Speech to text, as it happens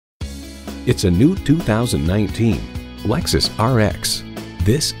It's a new 2019 Lexus RX.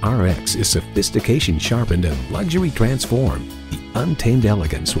 This RX is sophistication sharpened and luxury transformed. The untamed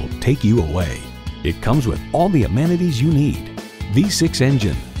elegance will take you away. It comes with all the amenities you need. V6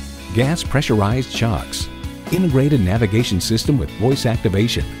 engine, gas pressurized shocks, integrated navigation system with voice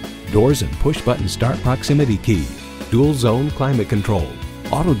activation, doors and push-button start proximity key, dual zone climate control,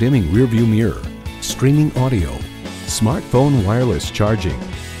 auto-dimming rear-view mirror, streaming audio, smartphone wireless charging,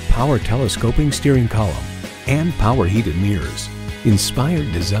 power telescoping steering column, and power heated mirrors.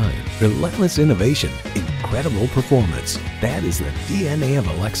 Inspired design, relentless innovation, incredible performance. That is the DNA of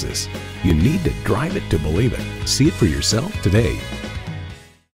a Lexus. You need to drive it to believe it. See it for yourself today.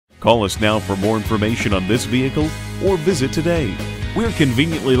 Call us now for more information on this vehicle or visit today. We're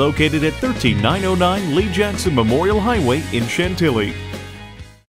conveniently located at 13909 Lee Jackson Memorial Highway in Chantilly.